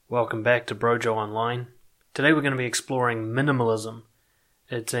Welcome back to Brojo Online. Today we're going to be exploring minimalism.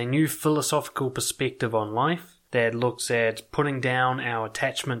 It's a new philosophical perspective on life that looks at putting down our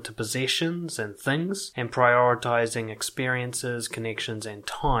attachment to possessions and things and prioritizing experiences, connections, and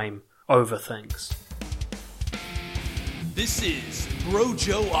time over things. This is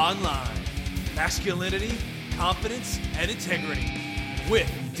Brojo Online. Masculinity, confidence, and integrity with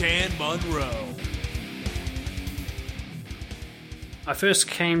Dan Monroe. I first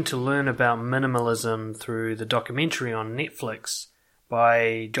came to learn about minimalism through the documentary on Netflix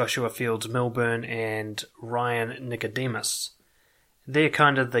by Joshua Fields Millburn and Ryan Nicodemus. They're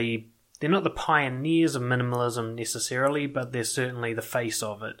not the pioneers of minimalism necessarily, but they're certainly the face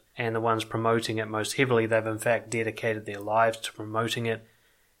of it, and the ones promoting it most heavily. They've in fact dedicated their lives to promoting it,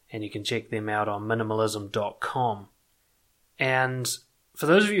 and you can check them out on minimalism.com. And for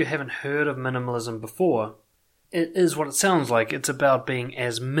those of you who haven't heard of minimalism before, it is what it sounds like. It's about being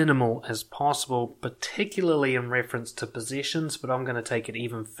as minimal as possible, particularly in reference to possessions, but I'm going to take it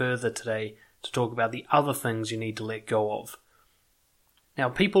even further today to talk about the other things you need to let go of. Now,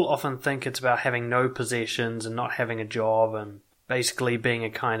 people often think it's about having no possessions and not having a job and basically being a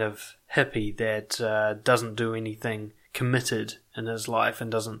kind of hippie that doesn't do anything committed in his life and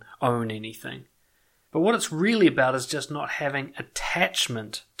doesn't own anything. But what it's really about is just not having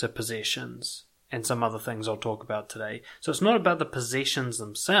attachment to possessions and some other things I'll talk about today. So it's not about the possessions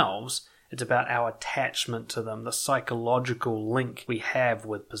themselves, it's about our attachment to them, the psychological link we have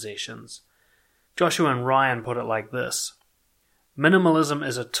with possessions. Joshua and Ryan put it like this: minimalism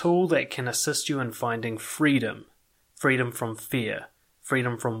is a tool that can assist you in finding freedom. Freedom from fear,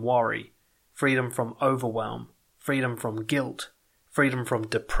 freedom from worry, freedom from overwhelm, freedom from guilt, freedom from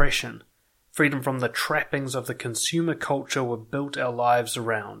depression, freedom from the trappings of the consumer culture we've built our lives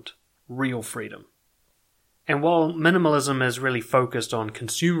around. Real freedom. And while minimalism is really focused on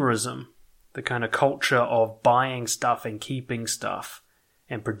consumerism, the kind of culture of buying stuff and keeping stuff,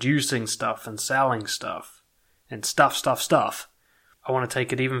 and producing stuff and selling stuff, and stuff, I want to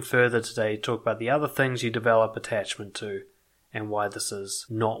take it even further today to talk about the other things you develop attachment to, and why this is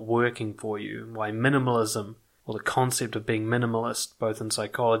not working for you, and why minimalism, or the concept of being minimalist, both in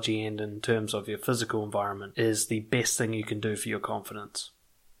psychology and in terms of your physical environment, is the best thing you can do for your confidence.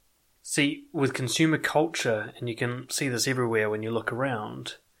 See, with consumer culture, and you can see this everywhere when you look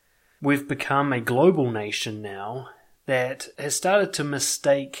around, we've become a global nation now that has started to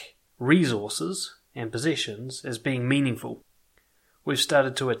mistake resources and possessions as being meaningful. We've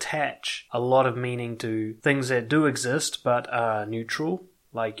started to attach a lot of meaning to things that do exist but are neutral,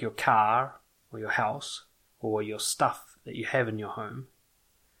 like your car or your house or your stuff that you have in your home.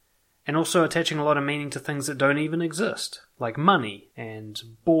 And also attaching a lot of meaning to things that don't even exist, like money and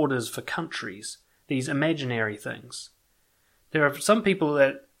borders for countries, these imaginary things. There are some people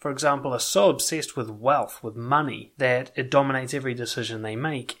that, for example, are so obsessed with wealth, with money, that it dominates every decision they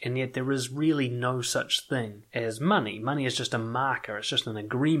make, and yet there is really no such thing as money. Money is just a marker, it's just an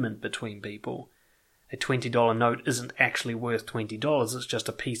agreement between people. A $20 note isn't actually worth $20, it's just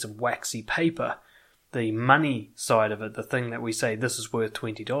a piece of waxy paper. The money side of it, the thing that we say this is worth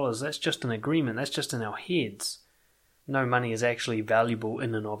 $20, that's just an agreement, that's just in our heads. No money is actually valuable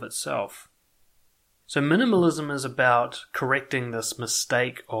in and of itself. So minimalism is about correcting this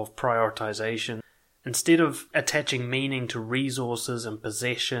mistake of prioritization. Instead of attaching meaning to resources and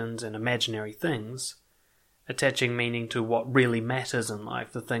possessions and imaginary things, attaching meaning to what really matters in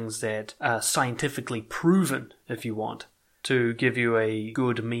life, the things that are scientifically proven, if you want, to give you a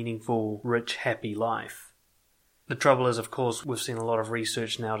good, meaningful, rich, happy life. The trouble is, of course, we've seen a lot of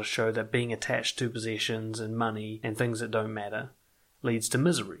research now to show that being attached to possessions and money and things that don't matter leads to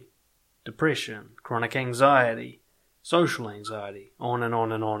misery, depression, chronic anxiety, social anxiety, on and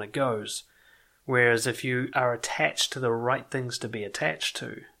on and on it goes. Whereas if you are attached to the right things to be attached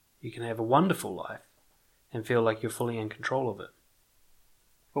to, you can have a wonderful life and feel like you're fully in control of it.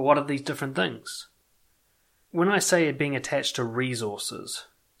 But what are these different things? When I say being attached to resources,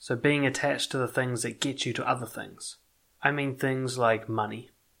 so being attached to the things that get you to other things, I mean things like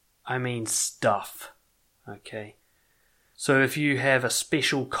money. I mean stuff, okay? So if you have a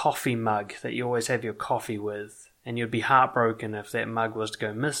special coffee mug that you always have your coffee with, and you'd be heartbroken if that mug was to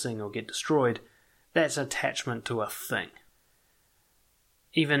go missing or get destroyed, that's attachment to a thing.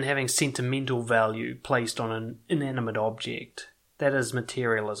 Even having sentimental value placed on an inanimate object, that is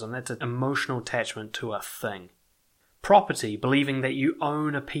materialism, that's an emotional attachment to a thing. Property, believing that you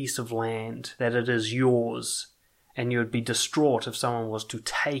own a piece of land, that it is yours, and you would be distraught if someone was to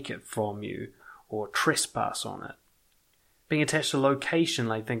take it from you or trespass on it. Being attached to location,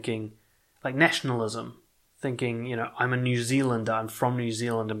 like nationalism, thinking, I'm a New Zealander, I'm from New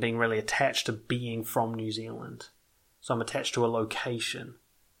Zealand, and being really attached to being from New Zealand. So I'm attached to a location,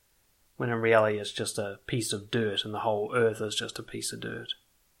 when in reality it's just a piece of dirt and the whole earth is just a piece of dirt.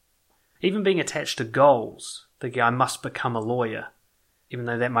 Even being attached to goals, thinking I must become a lawyer, even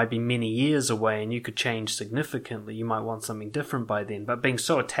though that might be many years away and you could change significantly, you might want something different by then, but being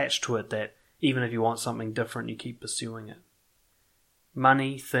so attached to it that even if you want something different, you keep pursuing it.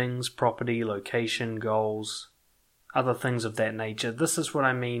 Money, things, property, location, goals, other things of that nature. This is what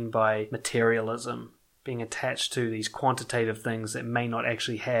I mean by materialism, being attached to these quantitative things that may not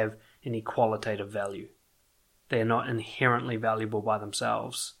actually have any qualitative value. They are not inherently valuable by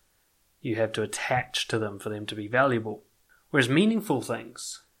themselves. You have to attach to them for them to be valuable. Whereas meaningful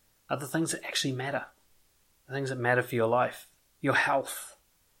things are the things that actually matter. The things that matter for your life, your health,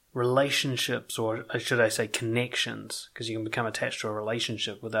 relationships, or should I say connections, because you can become attached to a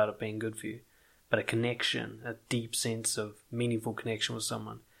relationship without it being good for you. But a connection, a deep sense of meaningful connection with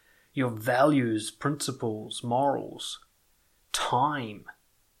someone. Your values, principles, morals, time,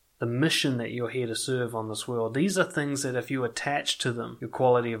 the mission that you're here to serve on this world. These are things that if you attach to them, your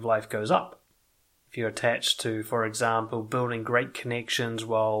quality of life goes up. If you're attached to, for example, building great connections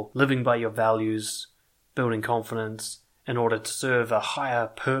while living by your values, building confidence, in order to serve a higher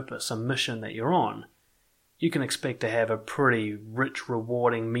purpose, a mission that you're on, you can expect to have a pretty rich,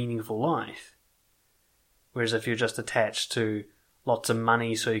 rewarding, meaningful life. Whereas if you're just attached to lots of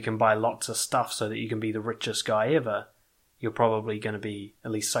money so you can buy lots of stuff so that you can be the richest guy ever, you're probably going to be,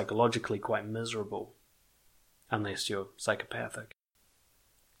 at least psychologically, quite miserable. Unless you're psychopathic.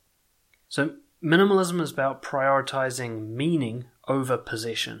 So minimalism is about prioritizing meaning over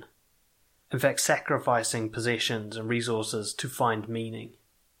possession. In fact, sacrificing possessions and resources to find meaning.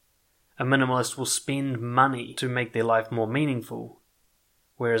 A minimalist will spend money to make their life more meaningful,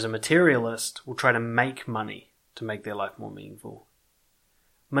 whereas a materialist will try to make money to make their life more meaningful.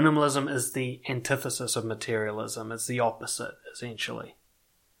 Minimalism is the antithesis of materialism. It's the opposite, essentially.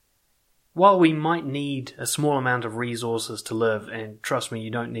 While we might need a small amount of resources to live, and trust me, you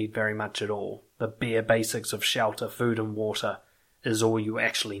don't need very much at all, the bare basics of shelter, food and water is all you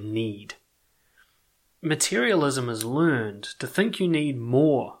actually need. Materialism is learned. To think you need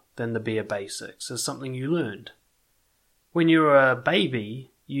more than the bare basics is something you learned. When you were a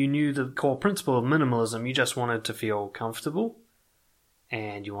baby, you knew the core principle of minimalism. You just wanted to feel comfortable,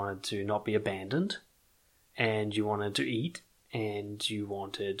 and you wanted to not be abandoned, and you wanted to eat, and you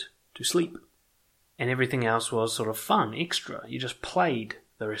wanted to sleep. And everything else was sort of fun, extra. You just played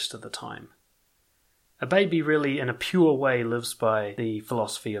the rest of the time. A baby really, in a pure way, lives by the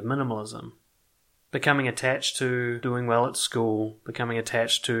philosophy of minimalism. Becoming attached to doing well at school, becoming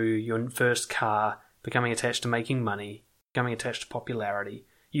attached to your first car, becoming attached to making money, becoming attached to popularity.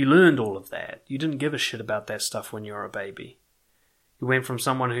 You learned all of that. You didn't give a shit about that stuff when you were a baby. You went from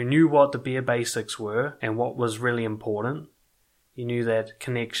someone who knew what the bare basics were and what was really important. You knew that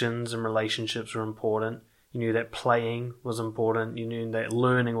connections and relationships were important. You knew that playing was important. You knew that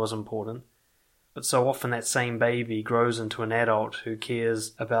learning was important. But so often that same baby grows into an adult who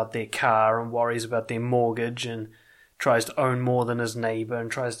cares about their car and worries about their mortgage and tries to own more than his neighbour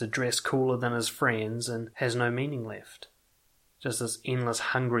and tries to dress cooler than his friends and has no meaning left. Just this endless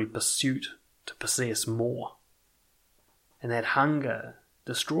hungry pursuit to possess more. And that hunger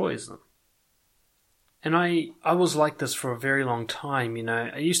destroys them. And I was like this for a very long time,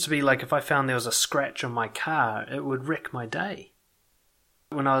 I used to be like, if I found there was a scratch on my car, it would wreck my day.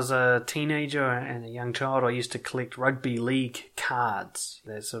 When I was a teenager and a young child, I used to collect rugby league cards.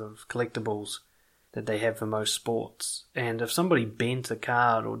 They're sort of collectibles that they have for most sports. And if somebody bent a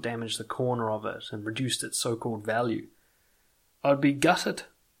card or damaged the corner of it and reduced its so-called value, I'd be gutted.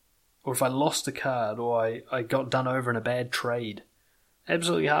 Or if I lost a card or I got done over in a bad trade,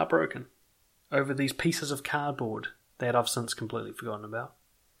 absolutely heartbroken over these pieces of cardboard that I've since completely forgotten about.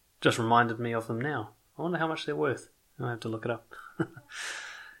 Just reminded me of them now. I wonder how much they're worth. I have to look it up.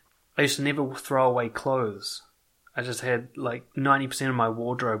 I used to never throw away clothes. I just had 90% of my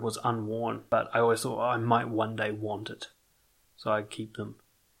wardrobe was unworn, but I always thought I might one day want it. So I'd keep them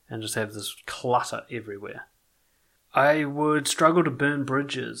and just have this clutter everywhere. I would struggle to burn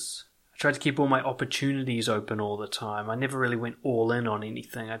bridges. I tried to keep all my opportunities open all the time. I never really went all in on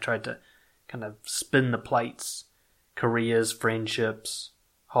anything. I tried to kind of spin the plates. Careers, friendships,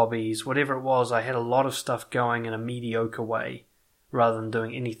 hobbies, whatever it was. I had a lot of stuff going in a mediocre way rather than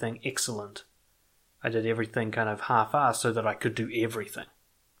doing anything excellent. I did everything kind of half-assed so that I could do everything.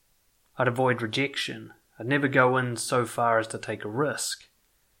 I'd avoid rejection. I'd never go in so far as to take a risk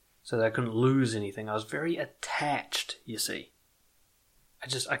so that I couldn't lose anything. I was very attached, you see.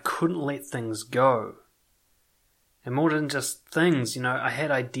 I couldn't let things go. And more than just things, I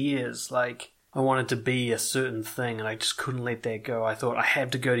had ideas like I wanted to be a certain thing and I just couldn't let that go. I thought I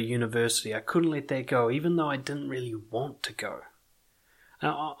had to go to university. I couldn't let that go, even though I didn't really want to go.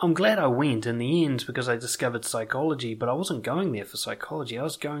 Now, I'm glad I went in the end because I discovered psychology, but I wasn't going there for psychology. I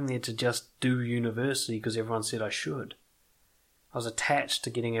was going there to just do university because everyone said I should. I was attached to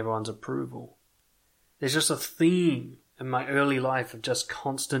getting everyone's approval. There's just a theme in my early life of just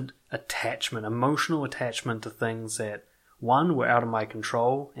constant attachment, emotional attachment to things that, one, were out of my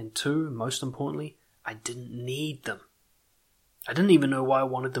control, and two, most importantly, I didn't need them. I didn't even know why I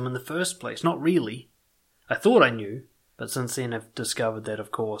wanted them in the first place. Not really. I thought I knew, but since then I've discovered that,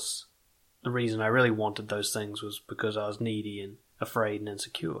 of course, the reason I really wanted those things was because I was needy and afraid and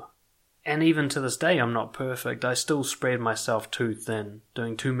insecure. And even to this day, I'm not perfect. I still spread myself too thin,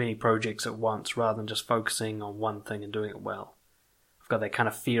 doing too many projects at once rather than just focusing on one thing and doing it well. I've got that kind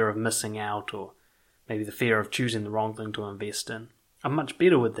of fear of missing out, or maybe the fear of choosing the wrong thing to invest in. I'm much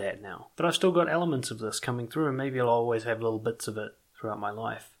better with that now, but I've still got elements of this coming through, and maybe I'll always have little bits of it throughout my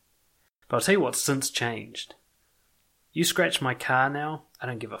life. But I'll tell you what's since changed. You scratch my car now, I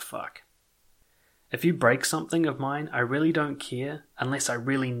don't give a fuck. If you break something of mine, I really don't care unless I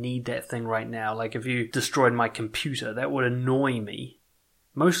really need that thing right now. Like if you destroyed my computer, that would annoy me.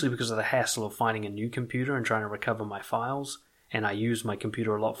 Mostly because of the hassle of finding a new computer and trying to recover my files, and I use my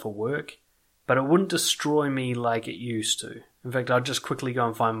computer a lot for work. But it wouldn't destroy me like it used to. In fact, I'd just quickly go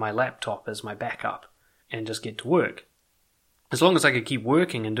and find my laptop as my backup and just get to work. As long as I could keep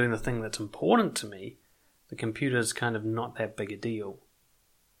working and doing the thing that's important to me, the computer's kind of not that big a deal.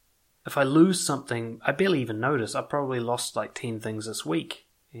 If I lose something, I barely even notice. I've probably lost like 10 things this week,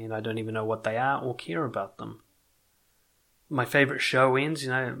 and I don't even know what they are or care about them. My favorite show ends,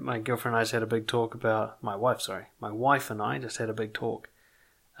 my girlfriend and I just had a big talk about, my wife and I just had a big talk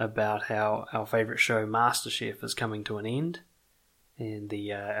about how our favorite show, MasterChef, is coming to an end, and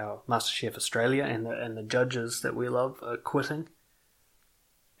our MasterChef Australia and the judges that we love are quitting.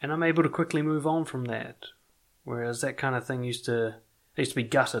 And I'm able to quickly move on from that, whereas that kind of thing used to be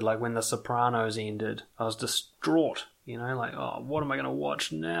gutted. Like when The Sopranos ended, I was distraught, like, oh, what am I going to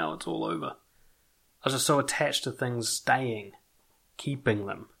watch now? It's all over. I was just so attached to things staying, keeping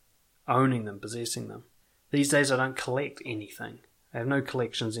them, owning them, possessing them. These days I don't collect anything. I have no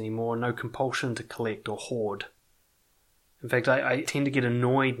collections anymore, no compulsion to collect or hoard. In fact, I tend to get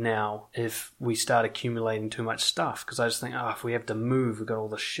annoyed now if we start accumulating too much stuff, because I just think, if we have to move, we've got all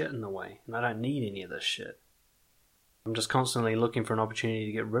this shit in the way, and I don't need any of this shit. I'm just constantly looking for an opportunity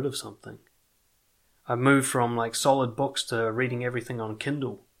to get rid of something. I've moved from like solid books to reading everything on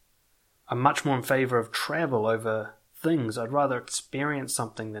Kindle. I'm much more in favor of travel over things. I'd rather experience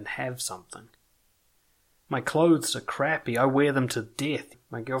something than have something. My clothes are crappy. I wear them to death.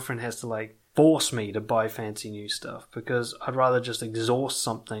 My girlfriend has to force me to buy fancy new stuff because I'd rather just exhaust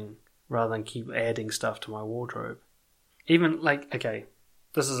something rather than keep adding stuff to my wardrobe. Even okay,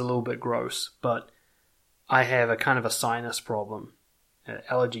 this is a little bit gross, but I have a kind of a sinus problem, an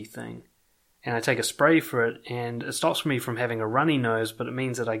allergy thing, and I take a spray for it, and it stops me from having a runny nose, but it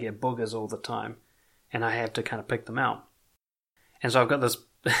means that I get boogers all the time, and I have to kind of pick them out. And so I've got this,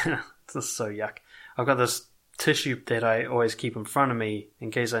 this is so yuck, I've got this tissue that I always keep in front of me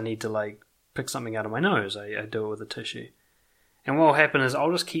in case I need to pick something out of my nose. I do it with a tissue. And what will happen is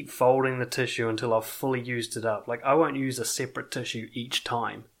I'll just keep folding the tissue until I've fully used it up. I won't use a separate tissue each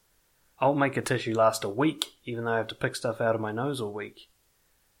time. I'll make a tissue last a week, even though I have to pick stuff out of my nose all week.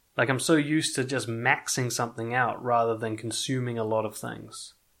 I'm so used to just maxing something out rather than consuming a lot of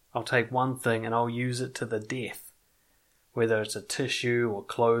things. I'll take one thing and I'll use it to the death. Whether it's a tissue or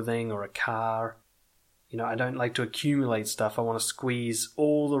clothing or a car. I don't like to accumulate stuff. I want to squeeze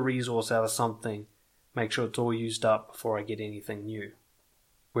all the resource out of something, make sure it's all used up before I get anything new.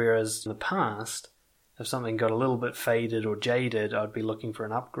 Whereas in the past, if something got a little bit faded or jaded, I'd be looking for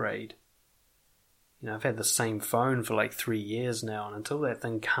an upgrade. I've had the same phone for 3 years now, and until that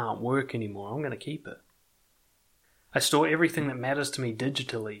thing can't work anymore, I'm going to keep it. I store everything that matters to me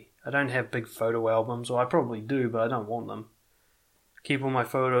digitally. I don't have big photo albums, or I probably do, but I don't want them. I keep all my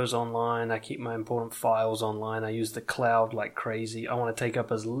photos online, I keep my important files online, I use the cloud like crazy. I want to take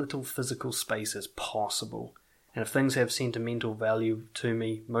up as little physical space as possible. And if things have sentimental value to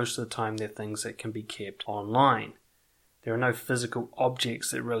me, most of the time they're things that can be kept online. There are no physical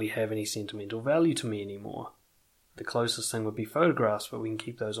objects that really have any sentimental value to me anymore. The closest thing would be photographs, but we can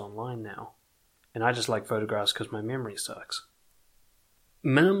keep those online now. And I just like photographs because my memory sucks.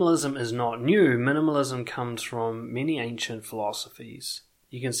 Minimalism is not new. Minimalism comes from many ancient philosophies.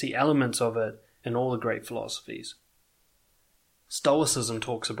 You can see elements of it in all the great philosophies. Stoicism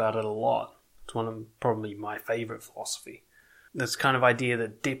talks about it a lot. It's one of probably my favourite philosophy. This kind of idea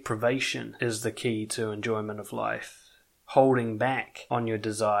that deprivation is the key to enjoyment of life. Holding back on your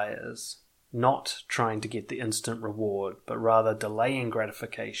desires, not trying to get the instant reward, but rather delaying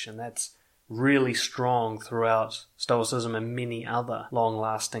gratification. That's really strong throughout Stoicism and many other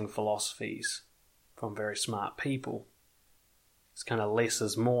long-lasting philosophies from very smart people. It's kind of less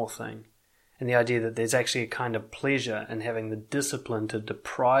is more thing. And the idea that there's actually a kind of pleasure in having the discipline to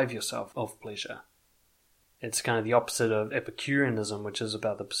deprive yourself of pleasure. It's kind of the opposite of Epicureanism, which is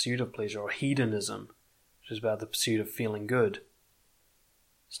about the pursuit of pleasure, or hedonism, which is about the pursuit of feeling good.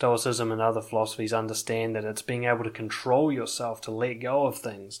 Stoicism and other philosophies understand that it's being able to control yourself, to let go of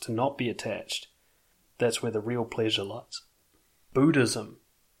things, to not be attached. That's where the real pleasure lies. Buddhism.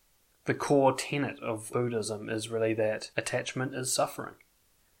 The core tenet of Buddhism is really that attachment is suffering.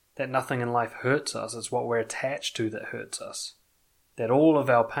 That nothing in life hurts us, it's what we're attached to that hurts us. That all of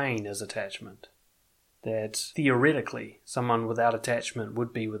our pain is attachment. That theoretically, someone without attachment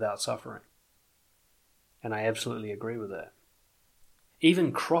would be without suffering. And I absolutely agree with that.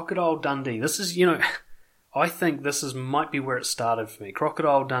 Even Crocodile Dundee, this is, I think might be where it started for me.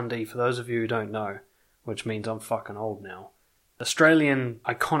 Crocodile Dundee, for those of you who don't know, which means I'm fucking old now.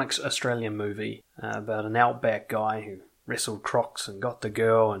 Iconic Australian movie about an outback guy who wrestled crocs and got the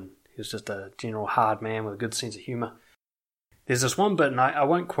girl, and he was just a general hard man with a good sense of humour. There's this one bit, and I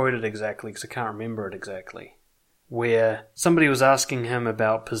won't quote it exactly because I can't remember it exactly, where somebody was asking him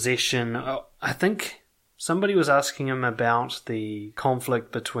about possession. I think somebody was asking him about the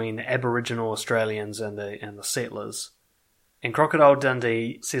conflict between the Aboriginal Australians and the settlers. And Crocodile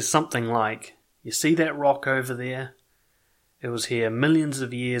Dundee says something like, "You see that rock over there? It was here millions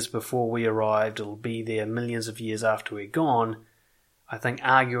of years before we arrived. It'll be there millions of years after we're gone. I think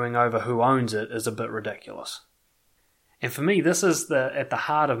arguing over who owns it is a bit ridiculous." And for me, this is at the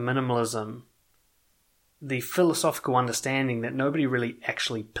heart of minimalism, the philosophical understanding that nobody really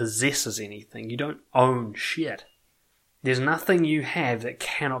actually possesses anything. You don't own shit. There's nothing you have that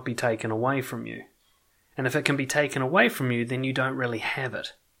cannot be taken away from you. And if it can be taken away from you, then you don't really have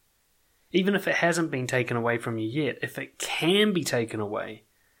it. Even if it hasn't been taken away from you yet, if it can be taken away,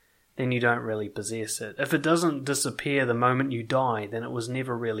 then you don't really possess it. If it doesn't disappear the moment you die, then it was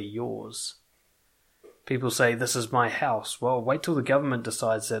never really yours. People say, "This is my house." Well, wait till the government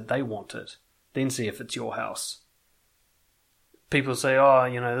decides that they want it. Then see if it's your house. People say,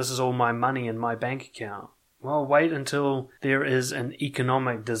 this is all my money in my bank account. Well, wait until there is an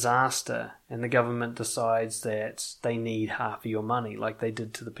economic disaster and the government decides that they need half of your money, like they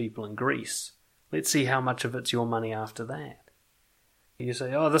did to the people in Greece. Let's see how much of it's your money after that. You say,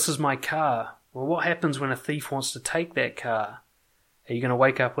 "This is my car." Well, what happens when a thief wants to take that car? Are you going to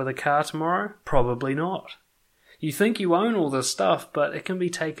wake up with a car tomorrow? Probably not. You think you own all this stuff, but it can be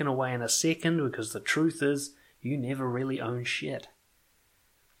taken away in a second, because the truth is, you never really own shit.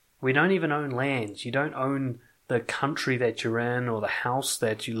 We don't even own lands. You don't own the country that you're in, or the house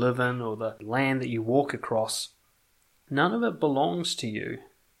that you live in, or the land that you walk across. None of it belongs to you.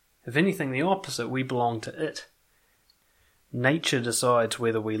 If anything, the opposite, we belong to it. Nature decides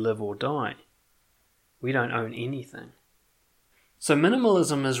whether we live or die. We don't own anything. So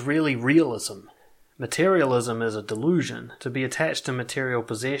minimalism is really realism. Materialism is a delusion. To be attached to material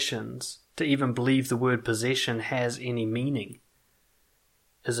possessions, to even believe the word possession has any meaning,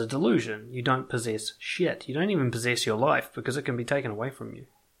 is a delusion. You don't possess shit. You don't even possess your life, because it can be taken away from you.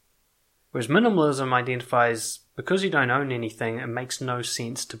 Whereas minimalism identifies, because you don't own anything, it makes no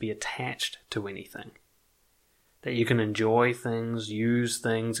sense to be attached to anything. That you can enjoy things, use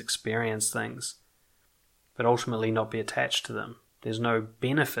things, experience things, but ultimately not be attached to them. There's no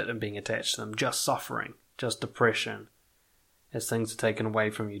benefit in being attached to them, just suffering, just depression as things are taken away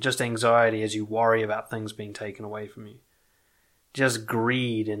from you, just anxiety as you worry about things being taken away from you, just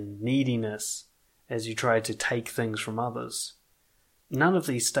greed and neediness as you try to take things from others. None of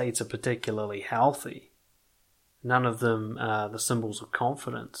these states are particularly healthy. None of them are the symbols of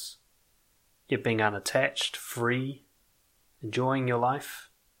confidence. Yet being unattached, free, enjoying your life,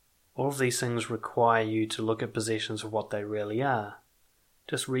 all of these things require you to look at possessions for what they really are.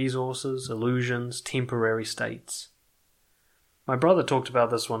 Just resources, illusions, temporary states. My brother talked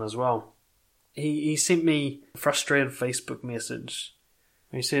about this one as well. He sent me a frustrated Facebook message.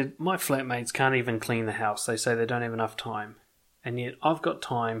 He said, "My flatmates can't even clean the house. They say they don't have enough time. And yet I've got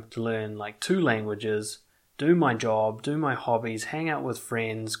time to learn like 2 languages, do my job, do my hobbies, hang out with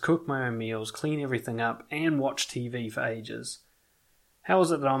friends, cook my own meals, clean everything up, and watch TV for ages. How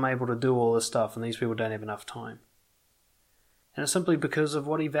is it that I'm able to do all this stuff and these people don't have enough time?" And it's simply because of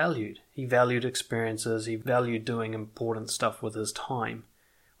what he valued. He valued experiences, he valued doing important stuff with his time,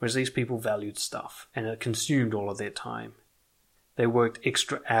 Whereas these people valued stuff, and it consumed all of their time. They worked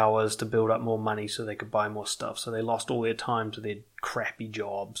extra hours to build up more money so they could buy more stuff, so they lost all their time to their crappy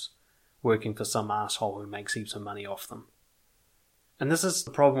jobs, working for some asshole who makes heaps of money off them. And this is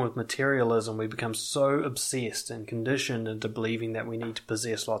the problem with materialism. We become so obsessed and conditioned into believing that we need to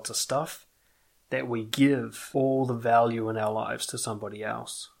possess lots of stuff that we give all the value in our lives to somebody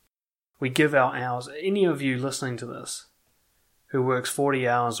else. We give our hours. Any of you listening to this who works 40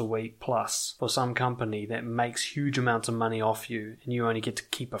 hours a week plus for some company that makes huge amounts of money off you and you only get to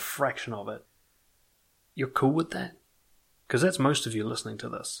keep a fraction of it, you're cool with that? Because that's most of you listening to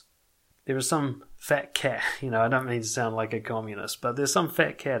this. There is some fat cat, I don't mean to sound like a communist, but there's some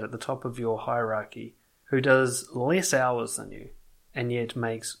fat cat at the top of your hierarchy who does less hours than you and yet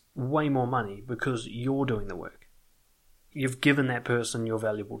makes way more money because you're doing the work. You've given that person your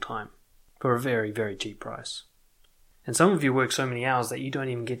valuable time for a very, very cheap price. And some of you work so many hours that you don't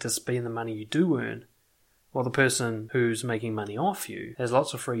even get to spend the money you do earn, while the person who's making money off you has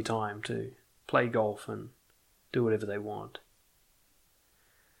lots of free time to play golf and do whatever they want.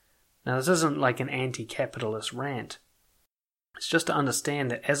 Now, this isn't like an anti-capitalist rant. It's just to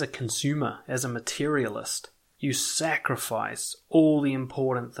understand that as a consumer, as a materialist, you sacrifice all the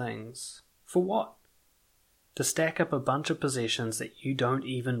important things. For what? To stack up a bunch of possessions that you don't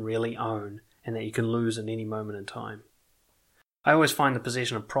even really own and that you can lose at any moment in time. I always find the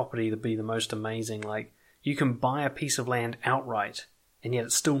possession of property to be the most amazing. Like, you can buy a piece of land outright, and yet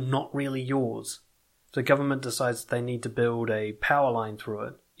it's still not really yours. If the government decides they need to build a power line through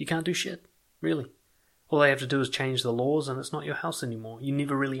it, you can't do shit, really. All they have to do is change the laws, and it's not your house anymore. You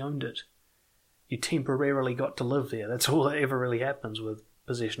never really owned it. You temporarily got to live there. That's all that ever really happens with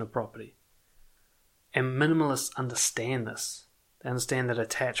possession of property. And minimalists understand this. They understand that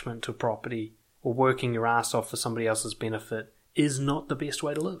attachment to property or working your ass off for somebody else's benefit is not the best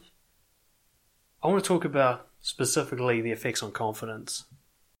way to live. I want to talk about specifically the effects on confidence.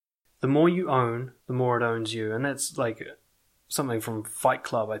 The more you own, the more it owns you. And that's like something from Fight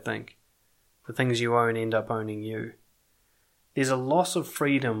Club, I think. The things you own end up owning you. There's a loss of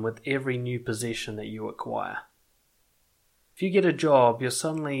freedom with every new possession that you acquire. If you get a job, you're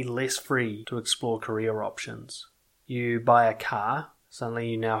suddenly less free to explore career options. You buy a car, suddenly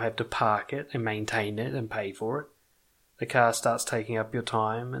you now have to park it and maintain it and pay for it. The car starts taking up your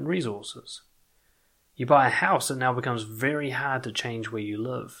time and resources. You buy a house, it now becomes very hard to change where you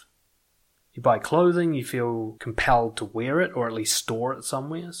live. You buy clothing, you feel compelled to wear it or at least store it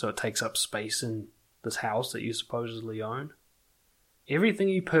somewhere, so it takes up space in this house that you supposedly own. Everything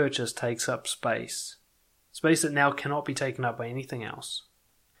you purchase takes up space. Space that now cannot be taken up by anything else.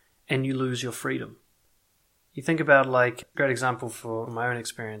 And you lose your freedom. You think about, like, a great example for my own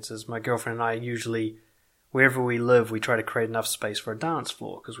experiences. My girlfriend and I usually, wherever we live, we try to create enough space for a dance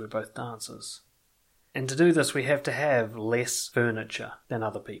floor because we're both dancers. And to do this, we have to have less furniture than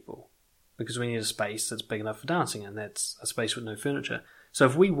other people because we need a space that's big enough for dancing, and that's a space with no furniture. So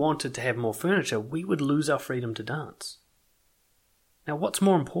if we wanted to have more furniture, we would lose our freedom to dance. Now, what's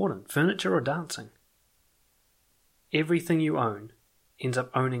more important, furniture or dancing? Everything you own ends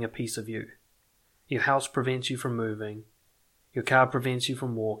up owning a piece of you. Your house prevents you from moving. Your car prevents you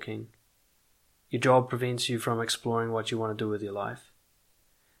from walking. Your job prevents you from exploring what you want to do with your life.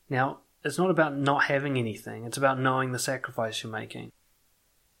 Now, it's not about not having anything. It's about knowing the sacrifice you're making.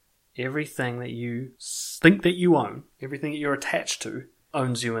 Everything that you think that you own, everything that you're attached to,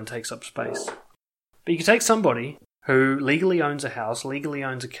 owns you and takes up space. But you can take somebody who legally owns a house, legally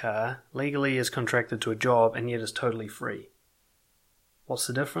owns a car, legally is contracted to a job, and yet is totally free. What's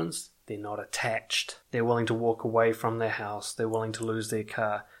the difference? They're not attached. They're willing to walk away from their house. They're willing to lose their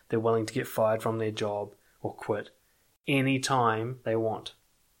car. They're willing to get fired from their job or quit any time they want.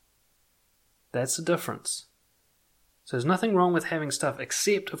 That's the difference. So there's nothing wrong with having stuff,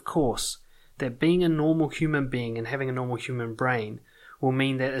 except, of course, that being a normal human being and having a normal human brain will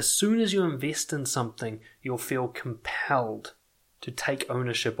mean that as soon as you invest in something, you'll feel compelled to take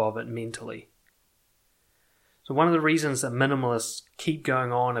ownership of it mentally. So one of the reasons that minimalists keep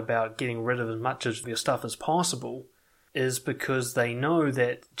going on about getting rid of as much of your stuff as possible is because they know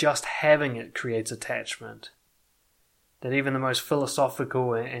that just having it creates attachment. That even the most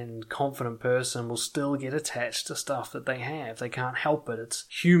philosophical and confident person will still get attached to stuff that they have. They can't help it. It's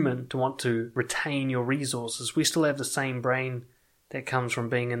human to want to retain your resources. We still have the same brain that comes from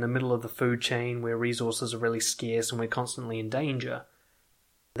being in the middle of the food chain where resources are really scarce and we're constantly in danger.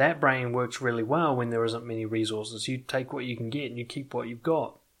 That brain works really well when there isn't many resources. You take what you can get and you keep what you've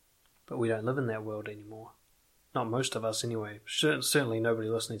got. But we don't live in that world anymore. Not most of us anyway. Certainly nobody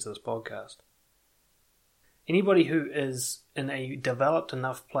listening to this podcast. Anybody who is in a developed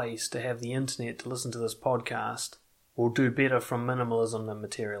enough place to have the internet to listen to this podcast will do better from minimalism than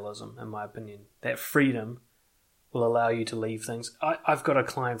materialism, in my opinion. That freedom will allow you to leave things. I've got a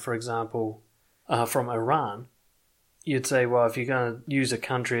client, for example, from Iran. You'd say, well, if you're going to use a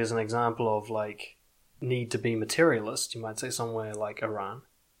country as an example of like need to be materialist, you might say somewhere like Iran.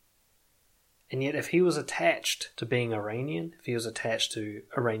 And yet if he was attached to being Iranian, if he was attached to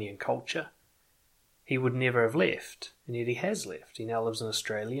Iranian culture, he would never have left. And yet he has left. He now lives in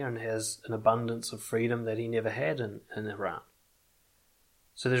Australia and has an abundance of freedom that he never had in Iran.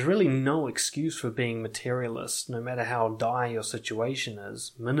 So there's really no excuse for being materialist. No matter how dire your situation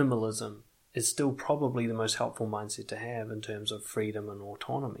is, minimalism is still probably the most helpful mindset to have in terms of freedom and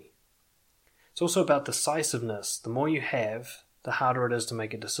autonomy. It's also about decisiveness. The more you have, the harder it is to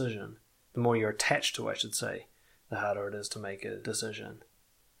make a decision. The more you're attached to, I should say, the harder it is to make a decision.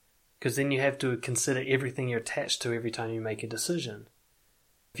 Because then you have to consider everything you're attached to every time you make a decision.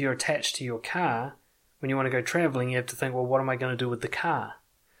 If you're attached to your car, when you want to go traveling, you have to think, well, what am I going to do with the car?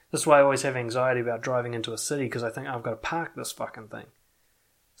 This is why I always have anxiety about driving into a city, because I think, I've got to park this fucking thing.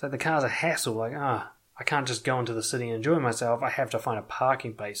 So the car's a hassle, like, I can't just go into the city and enjoy myself. I have to find a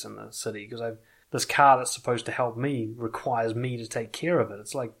parking place in the city, because this car that's supposed to help me requires me to take care of it.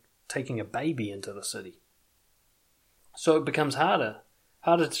 It's like taking a baby into the city. So it becomes harder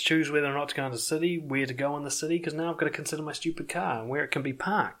to choose whether or not to go in the city, where to go in the city, because now I've got to consider my stupid car and where it can be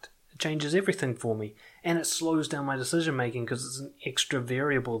parked. It changes everything for me, and it slows down my decision making because it's an extra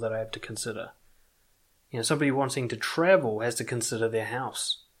variable that I have to consider. Somebody wanting to travel has to consider their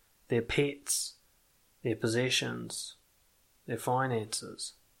house, their pets, their possessions, their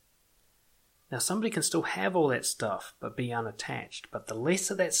finances. Now, somebody can still have all that stuff but be unattached, but the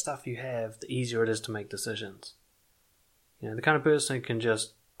less of that stuff you have, the easier it is to make decisions. The kind of person who can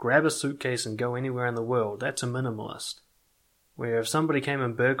just grab a suitcase and go anywhere in the world, that's a minimalist. Where if somebody came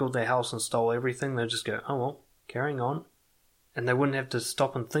and burgled their house and stole everything, they'd just go, oh well, carrying on. And they wouldn't have to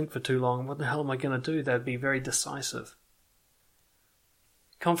stop and think for too long, what the hell am I going to do? They'd be very decisive.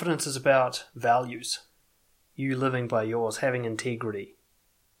 Confidence is about values. You living by yours, having integrity.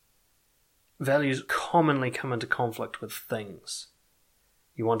 Values commonly come into conflict with things.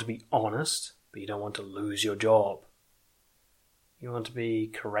 You want to be honest, but you don't want to lose your job. You want to be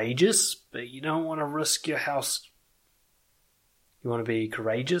courageous, but you don't want to risk your house. You want to be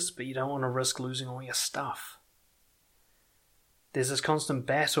courageous, but you don't want to risk losing all your stuff. There's this constant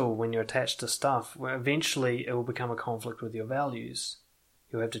battle when you're attached to stuff, where eventually it will become a conflict with your values.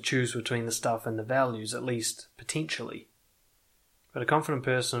 You'll have to choose between the stuff and the values, at least potentially. But a confident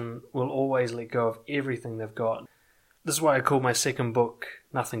person will always let go of everything they've got. This is why I call my second book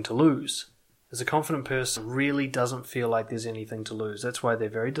Nothing to Lose. As a confident person really doesn't feel like there's anything to lose. That's why they're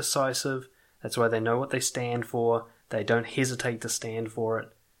very decisive. That's why they know what they stand for. They don't hesitate to stand for it.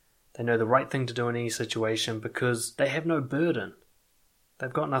 They know the right thing to do in any situation because they have no burden.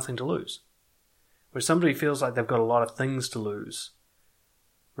 They've got nothing to lose. Where somebody feels like they've got a lot of things to lose.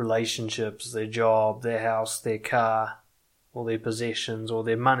 Relationships, their job, their house, their car, or their possessions, or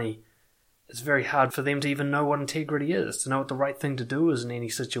their money. It's very hard for them to even know what integrity is, to know what the right thing to do is in any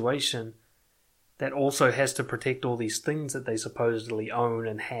situation. That also has to protect all these things that they supposedly own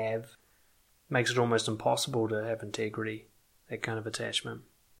and have. Makes it almost impossible to have integrity, that kind of attachment.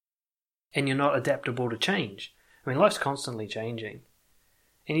 And you're not adaptable to change. Life's constantly changing.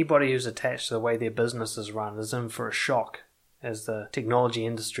 Anybody who's attached to the way their business is run is in for a shock as the technology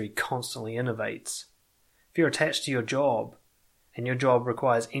industry constantly innovates. If you're attached to your job, and your job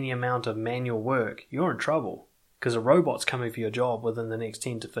requires any amount of manual work, you're in trouble, because a robot's coming for your job within the next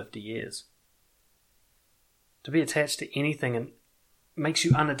 10 to 50 years. To be attached to anything makes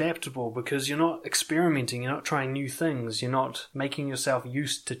you unadaptable because you're not experimenting, you're not trying new things, you're not making yourself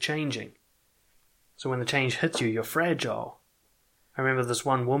used to changing. So when the change hits you, you're fragile. I remember this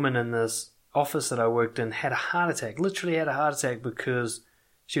one woman in this office that I worked in had a heart attack, literally had a heart attack because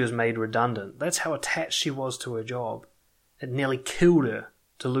she was made redundant. That's how attached she was to her job. It nearly killed her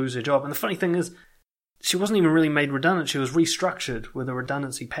to lose her job. And the funny thing is, she wasn't even really made redundant, she was restructured with a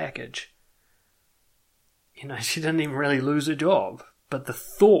redundancy package. She didn't even really lose her job, but the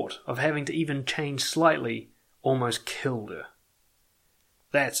thought of having to even change slightly almost killed her.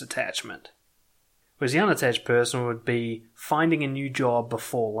 That's attachment. Whereas the unattached person would be finding a new job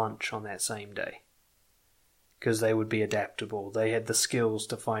before lunch on that same day. Because they would be adaptable. They had the skills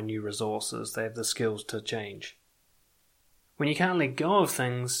to find new resources. They have the skills to change. When you can't let go of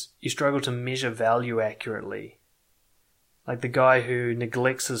things, you struggle to measure value accurately. Like the guy who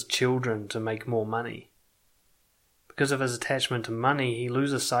neglects his children to make more money. Because of his attachment to money, he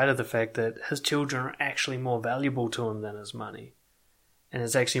loses sight of the fact that his children are actually more valuable to him than his money. And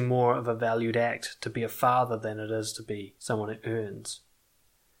it's actually more of a valued act to be a father than it is to be someone who earns.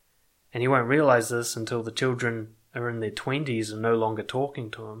 And he won't realize this until the children are in their 20s and no longer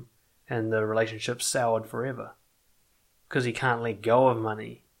talking to him, and the relationship's soured forever. Because he can't let go of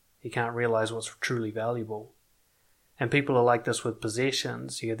money. He can't realize what's truly valuable. And people are like this with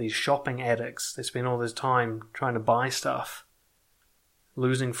possessions. You have these shopping addicts. They spend all this time trying to buy stuff,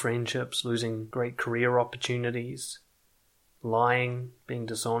 losing friendships, losing great career opportunities, lying, being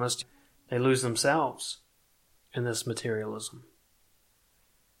dishonest. They lose themselves in this materialism.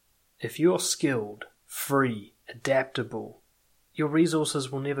 If you're skilled, free, adaptable, your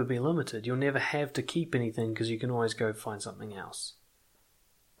resources will never be limited. You'll never have to keep anything because you can always go find something else.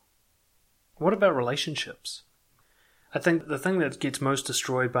 What about relationships? I think the thing that gets most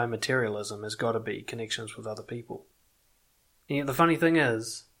destroyed by materialism has got to be connections with other people. And yet the funny thing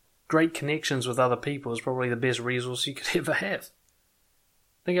is, great connections with other people is probably the best resource you could ever have.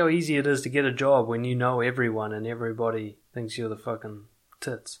 Think how easy it is to get a job when you know everyone and everybody thinks you're the fucking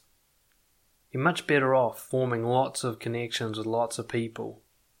tits. You're much better off forming lots of connections with lots of people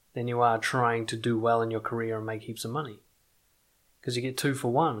than you are trying to do well in your career and make heaps of money. Because you get 2 for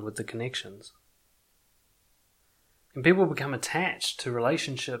 1 with the connections. And people become attached to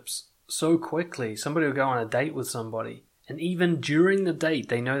relationships so quickly. Somebody will go on a date with somebody, and even during the date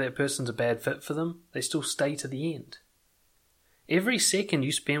they know that person's a bad fit for them, they still stay to the end. Every second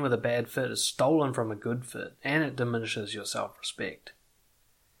you spend with a bad fit is stolen from a good fit, and it diminishes your self-respect.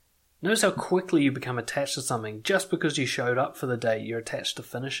 Notice how quickly you become attached to something. Just because you showed up for the date, you're attached to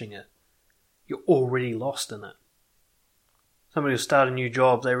finishing it. You're already lost in it. Somebody will start a new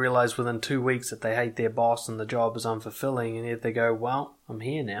job, they realize within 2 weeks that they hate their boss and the job is unfulfilling, and yet they go, well, I'm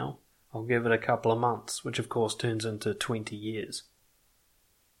here now. I'll give it a couple of months, which of course turns into 20 years.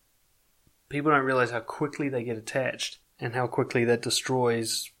 People don't realize how quickly they get attached and how quickly that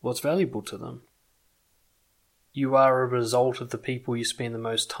destroys what's valuable to them. You are a result of the people you spend the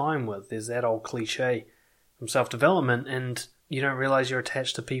most time with. There's that old cliche from self-development, and you don't realize you're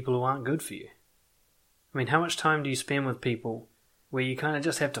attached to people who aren't good for you. I mean, how much time do you spend with people where you kind of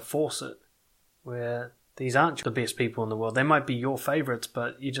just have to force it? Where these aren't the best people in the world. They might be your favourites,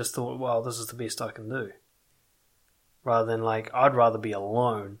 but you just thought, well, this is the best I can do. Rather than I'd rather be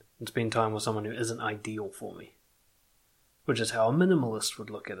alone and spend time with someone who isn't ideal for me. Which is how a minimalist would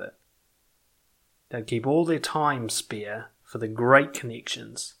look at it. They'd keep all their time spare for the great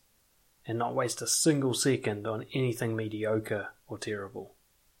connections and not waste a single second on anything mediocre or terrible.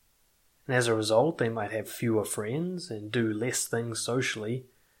 And as a result, they might have fewer friends and do less things socially,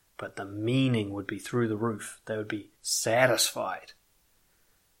 but the meaning would be through the roof. They would be satisfied.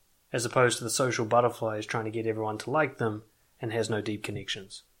 As opposed to the social butterflies trying to get everyone to like them and has no deep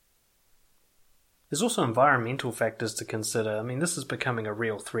connections. There's also environmental factors to consider. I mean, this is becoming a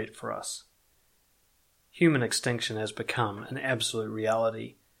real threat for us. Human extinction has become an absolute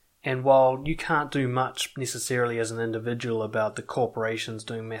reality. And while you can't do much necessarily as an individual about the corporations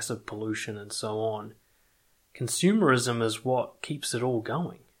doing massive pollution and so on, consumerism is what keeps it all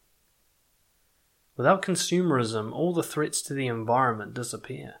going. Without consumerism, all the threats to the environment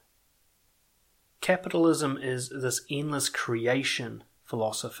disappear. Capitalism is this endless creation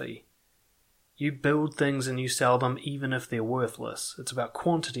philosophy. You build things and you sell them even if they're worthless. It's about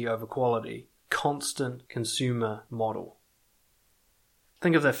quantity over quality, constant consumer model.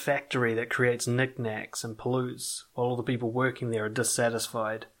 Think of the factory that creates knickknacks and pollutes while all the people working there are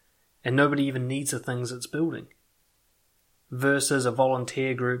dissatisfied and nobody even needs the things it's building. Versus a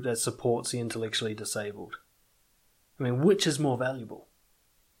volunteer group that supports the intellectually disabled. I mean, which is more valuable?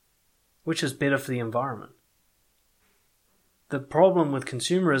 Which is better for the environment? The problem with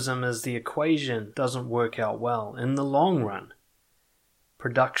consumerism is the equation doesn't work out well in the long run.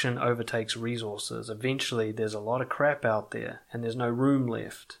 Production overtakes resources. Eventually there's a lot of crap out there and there's no room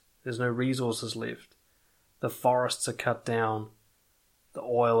left. There's no resources left. The forests are cut down. The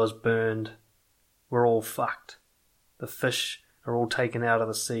oil is burned. We're all fucked. The fish are all taken out of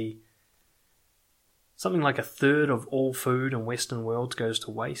the sea. Something like 1/3 of all food in Western worlds goes to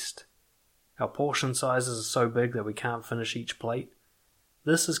waste. Our portion sizes are so big that we can't finish each plate.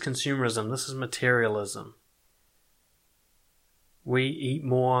 This is consumerism. This is materialism. We eat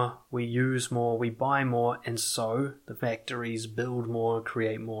more, we use more, we buy more, and so the factories build more,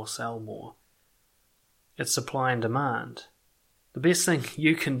 create more, sell more. It's supply and demand. The best thing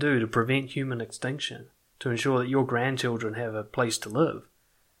you can do to prevent human extinction, to ensure that your grandchildren have a place to live,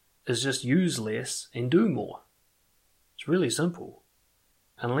 is just use less and do more. It's really simple.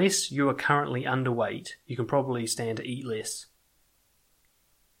 unless you are currently underweight, you can probably stand to eat less.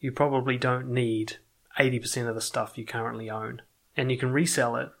 You probably don't need 80% of the stuff you currently own, and you can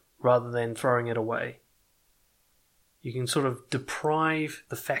resell it rather than throwing it away. You can sort of deprive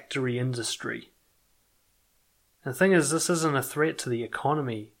the factory industry. And the thing is, this isn't a threat to the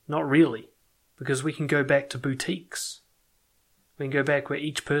economy, not really, because we can go back to boutiques. We can go back where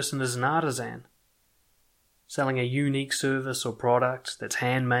each person is an artisan, selling a unique service or product that's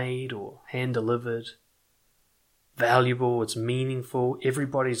handmade or hand-delivered, valuable, it's meaningful,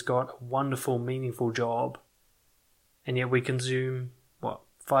 everybody's got a wonderful, meaningful job, and yet we consume,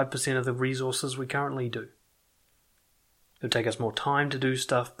 5% of the resources we currently do. It would take us more time to do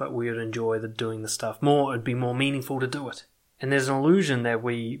stuff, but we would enjoy doing the stuff more. It would be more meaningful to do it. And there's an illusion that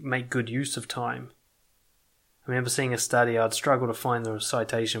we make good use of time. I remember seeing a study, I'd struggle to find the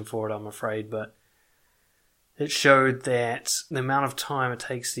citation for it, I'm afraid, but it showed that the amount of time it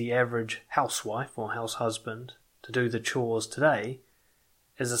takes the average housewife or house husband to do the chores today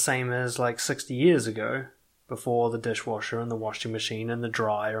is the same as like 60 years ago, before the dishwasher and the washing machine and the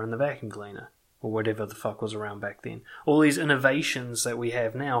dryer and the vacuum cleaner, or whatever the fuck was around back then. All these innovations that we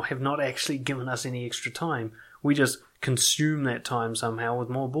have now have not actually given us any extra time. We just consume that time somehow with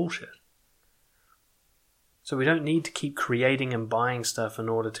more bullshit. So we don't need to keep creating and buying stuff in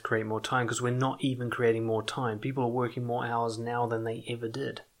order to create more time, because we're not even creating more time. People are working more hours now than they ever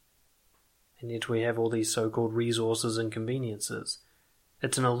did. And yet we have all these so-called resources and conveniences.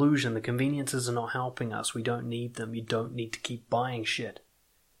 It's an illusion. The conveniences are not helping us. We don't need them. You don't need to keep buying shit.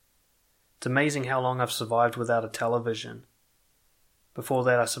 It's amazing how long I've survived without a television. Before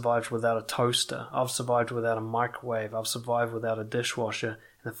that I survived without a toaster. I've survived without a microwave. I've survived without a dishwasher.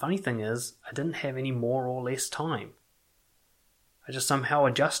 And the funny thing is, I didn't have any more or less time. I just somehow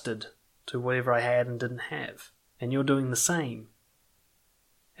adjusted to whatever I had and didn't have. And you're doing the same.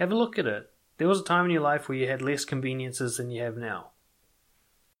 Have a look at it. There was a time in your life where you had less conveniences than you have now.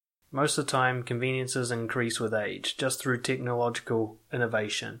 Most of the time, conveniences increase with age, just through technological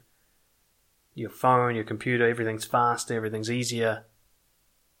innovation. Your phone, your computer, everything's faster, everything's easier.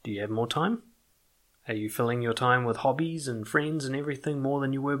 Do you have more time? Are you filling your time with hobbies and friends and everything more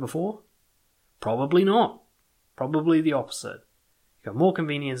than you were before? Probably not. Probably the opposite. You've got more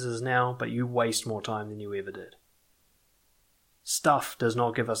conveniences now, but you waste more time than you ever did. Stuff does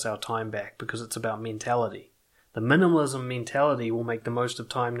not give us our time back because it's about mentality. The minimalism mentality will make the most of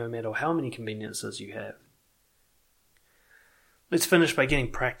time no matter how many conveniences you have. Let's finish by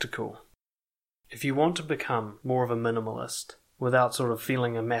getting practical. If you want to become more of a minimalist without sort of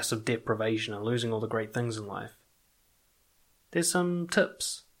feeling a massive deprivation and losing all the great things in life, there's some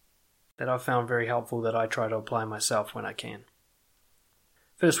tips that I've found very helpful that I try to apply myself when I can.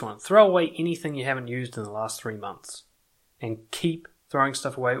 First one, throw away anything you haven't used in the last 3 months. And keep throwing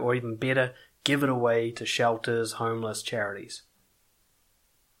stuff away, or even better, give it away to shelters, homeless, charities.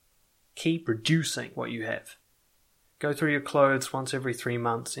 Keep reducing what you have. Go through your clothes once every 3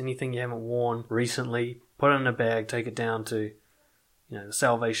 months. Anything you haven't worn recently, put it in a bag, take it down to the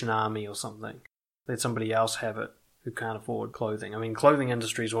Salvation Army or something. Let somebody else have it who can't afford clothing. I mean, clothing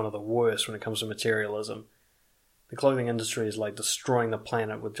industry is one of the worst when it comes to materialism. The clothing industry is like destroying the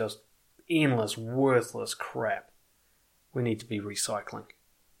planet with just endless, worthless crap. We need to be recycling.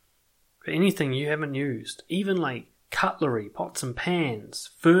 But anything you haven't used, even like cutlery, pots and pans,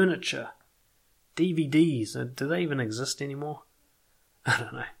 furniture, DVDs, do they even exist anymore? I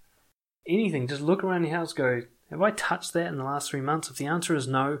don't know. Anything, just look around your house, go, have I touched that in the last 3 months? If the answer is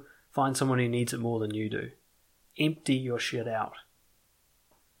no, find someone who needs it more than you do. Empty your shit out.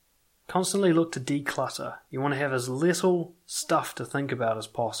 Constantly look to declutter. You want to have as little stuff to think about as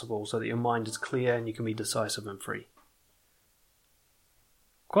possible so that your mind is clear and you can be decisive and free.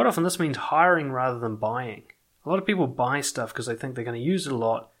 Quite often this means hiring rather than buying. A lot of people buy stuff because they think they're going to use it a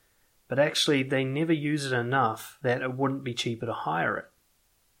lot, but actually they never use it enough that it wouldn't be cheaper to hire it.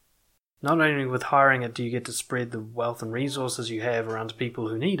 Not only with hiring it do you get to spread the wealth and resources you have around to people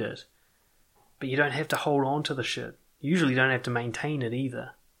who need it, but you don't have to hold on to the shit. You usually don't have to maintain it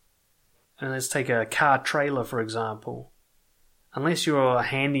either. And let's take a car trailer for example. Unless you're a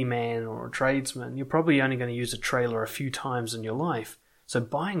handyman or a tradesman, you're probably only going to use a trailer a few times in your life. So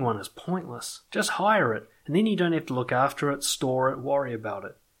buying one is pointless. Just hire it, and then you don't have to look after it, store it, worry about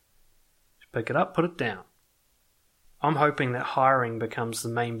it. Just pick it up, put it down. I'm hoping that hiring becomes the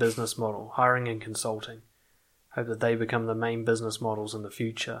main business model, hiring and consulting. Hope that they become the main business models in the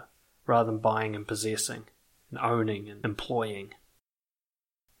future, rather than buying and possessing, and owning and employing.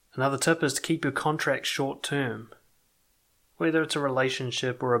 Another tip is to keep your contracts short term. Whether it's a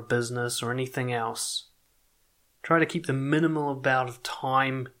relationship or a business or anything else, Try to keep the minimal amount of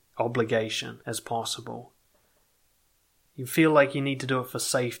time obligation as possible. You feel like you need to do it for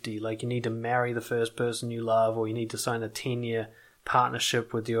safety, like you need to marry the first person you love, or you need to sign a 10-year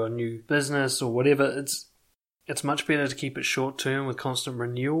partnership with your new business or whatever. It's much better to keep it short term with constant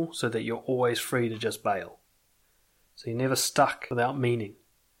renewal so that you're always free to just bail. So you're never stuck without meaning.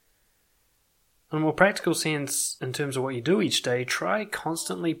 In a more practical sense, in terms of what you do each day, try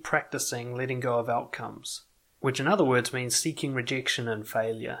constantly practicing letting go of outcomes, which in other words means seeking rejection and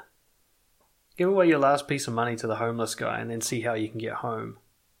failure. Give away your last piece of money to the homeless guy and then see how you can get home.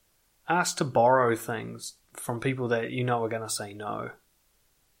 Ask to borrow things from people that you know are going to say no.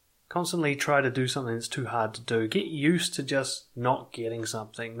 Constantly try to do something that's too hard to do. Get used to just not getting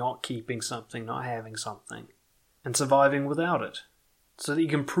something, not keeping something, not having something, and surviving without it, so that you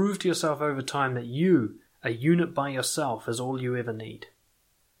can prove to yourself over time that you, a unit by yourself, is all you ever need.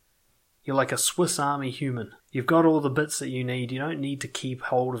 You're like a Swiss Army human. You've got all the bits that you need. You don't need to keep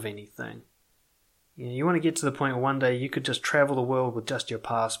hold of anything. You want to get to the point where one day you could just travel the world with just your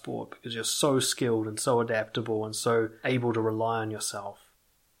passport because you're so skilled and so adaptable and so able to rely on yourself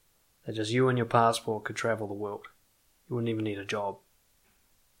that just you and your passport could travel the world. You wouldn't even need a job.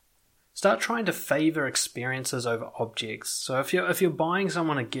 Start trying to favor experiences over objects. So if you're buying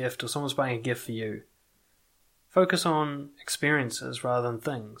someone a gift or someone's buying a gift for you, focus on experiences rather than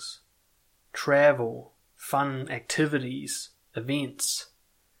things. Travel, fun activities, events,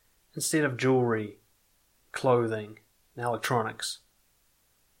 instead of jewelry, clothing, and electronics.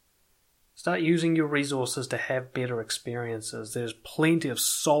 Start using your resources to have better experiences. There's plenty of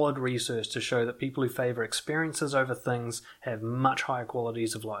solid research to show that people who favor experiences over things have much higher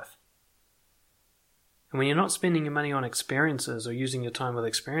qualities of life. And when you're not spending your money on experiences or using your time with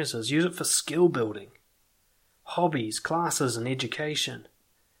experiences, use it for skill building, hobbies, classes, and education.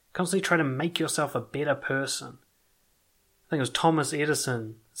 Constantly try to make yourself a better person. I think it was Thomas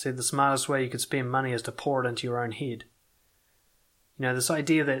Edison said the smartest way you could spend money is to pour it into your own head. You know, this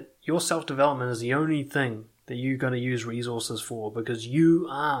idea that your self-development is the only thing that you're going to use resources for because you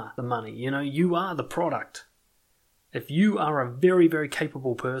are the money. You know, you are the product. If you are a very, very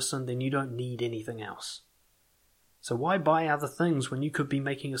capable person, then you don't need anything else. So why buy other things when you could be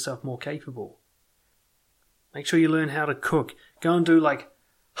making yourself more capable? Make sure you learn how to cook. Go and do like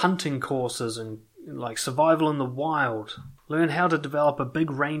hunting courses and like survival in the wild. Learn how to develop a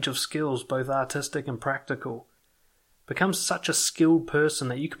big range of skills, both artistic and practical. Become such a skilled person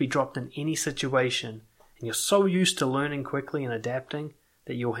that you could be dropped in any situation, and you're so used to learning quickly and adapting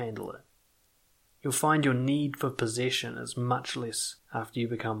that you'll handle it. You'll find your need for possession is much less after you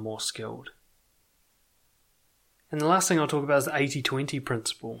become more skilled. And the last thing I'll talk about is the 80-20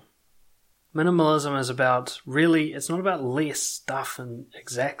 principle. Minimalism is about, really, it's not about less stuff and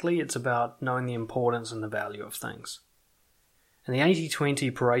exactly, it's about knowing the importance and the value of things. And the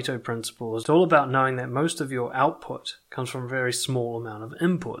 80-20 Pareto principle is all about knowing that most of your output comes from a very small amount of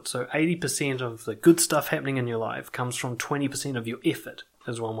input. So 80% of the good stuff happening in your life comes from 20% of your effort,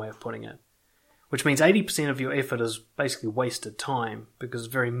 is one way of putting it. Which means 80% of your effort is basically wasted time because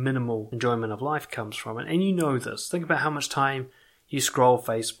very minimal enjoyment of life comes from it. And you know this. Think about how much time you scroll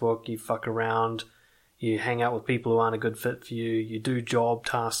Facebook, you fuck around, you hang out with people who aren't a good fit for you, you do job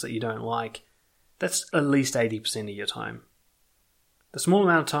tasks that you don't like. That's at least 80% of your time. The small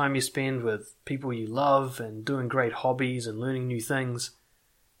amount of time you spend with people you love and doing great hobbies and learning new things,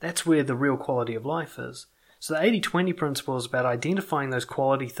 that's where the real quality of life is. So the 80-20 principle is about identifying those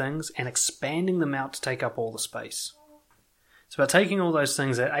quality things and expanding them out to take up all the space. It's about taking all those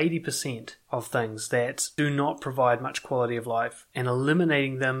things, that 80% of things that do not provide much quality of life, and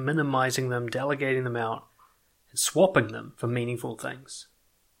eliminating them, minimizing them, delegating them out, and swapping them for meaningful things.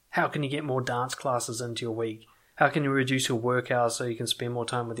 How can you get more dance classes into your week? How can you reduce your work hours so you can spend more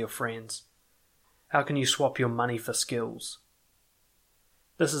time with your friends? How can you swap your money for skills?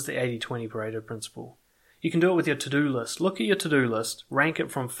 This is the 80-20 Pareto principle. You can do it with your to-do list. Look at your to-do list, rank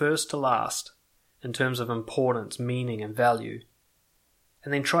it from first to last in terms of importance, meaning, and value,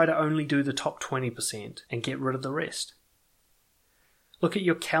 and then try to only do the top 20% and get rid of the rest. Look at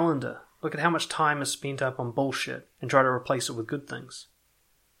your calendar. Look at how much time is spent up on bullshit and try to replace it with good things.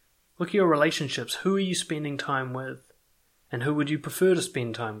 Look at your relationships. Who are you spending time with? And who would you prefer to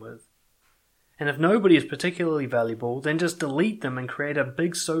spend time with? And if nobody is particularly valuable, then just delete them and create a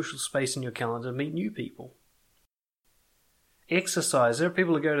big social space in your calendar to meet new people. Exercise. There are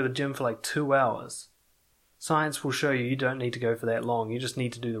people who go to the gym for like 2 hours. Science will show you don't need to go for that long. You just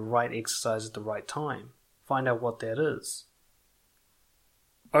need to do the right exercise at the right time. Find out what that is.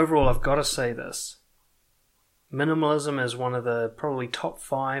 Overall, I've got to say this. Minimalism is one of the probably top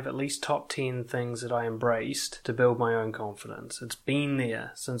 5, at least top 10 things that I embraced to build my own confidence. It's been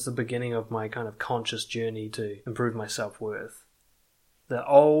there since the beginning of my kind of conscious journey to improve my self-worth. The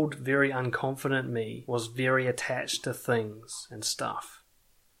old, very unconfident me was very attached to things and stuff.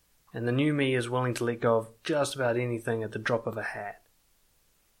 And the new me is willing to let go of just about anything at the drop of a hat.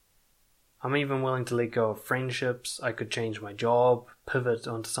 I'm even willing to let go of friendships. I could change my job, pivot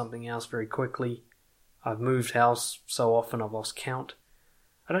onto something else very quickly. I've moved house so often I've lost count.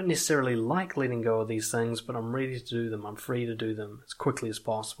 I don't necessarily like letting go of these things, but I'm ready to do them. I'm free to do them as quickly as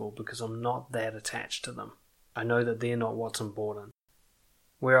possible because I'm not that attached to them. I know that they're not what's important.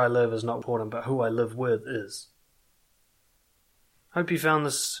 Where I live is not important, but who I live with is. Hope you found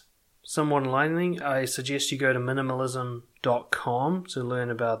this somewhat enlightening. I suggest you go to minimalism.com to learn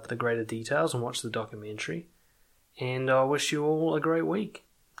about the greater details and watch the documentary. And I wish you all a great week.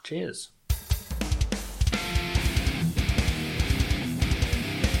 Cheers.